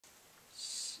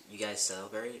You guys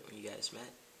celebrate when you guys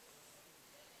met?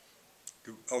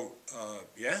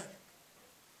 Yeah.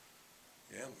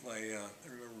 Yeah, I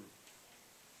remember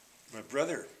my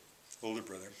brother, older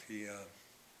brother, he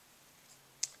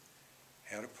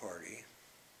had a party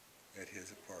at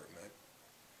his apartment.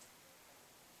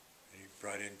 And he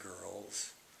brought in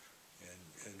girls,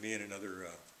 and me and another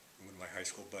one of my high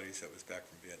school buddies that was back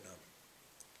from Vietnam.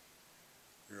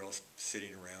 We were all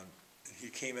sitting around. And he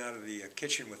came out of the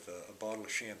kitchen with a bottle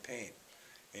of champagne,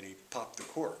 and he popped the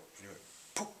cork, and it went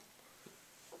poof.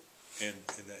 And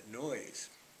that noise,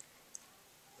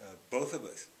 both of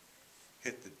us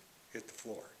hit the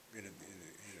floor in an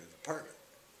apartment.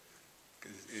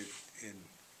 Because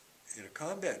in a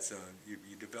combat zone,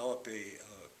 you develop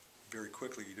very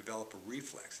quickly, you develop a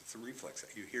reflex. It's a reflex.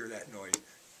 You hear that noise,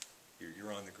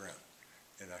 you're on the ground.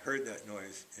 And I heard that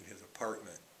noise in his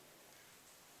apartment,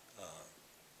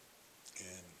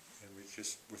 and we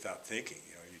just, without thinking,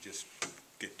 you just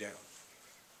get down.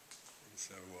 And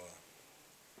so,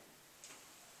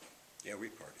 yeah, we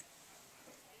partied.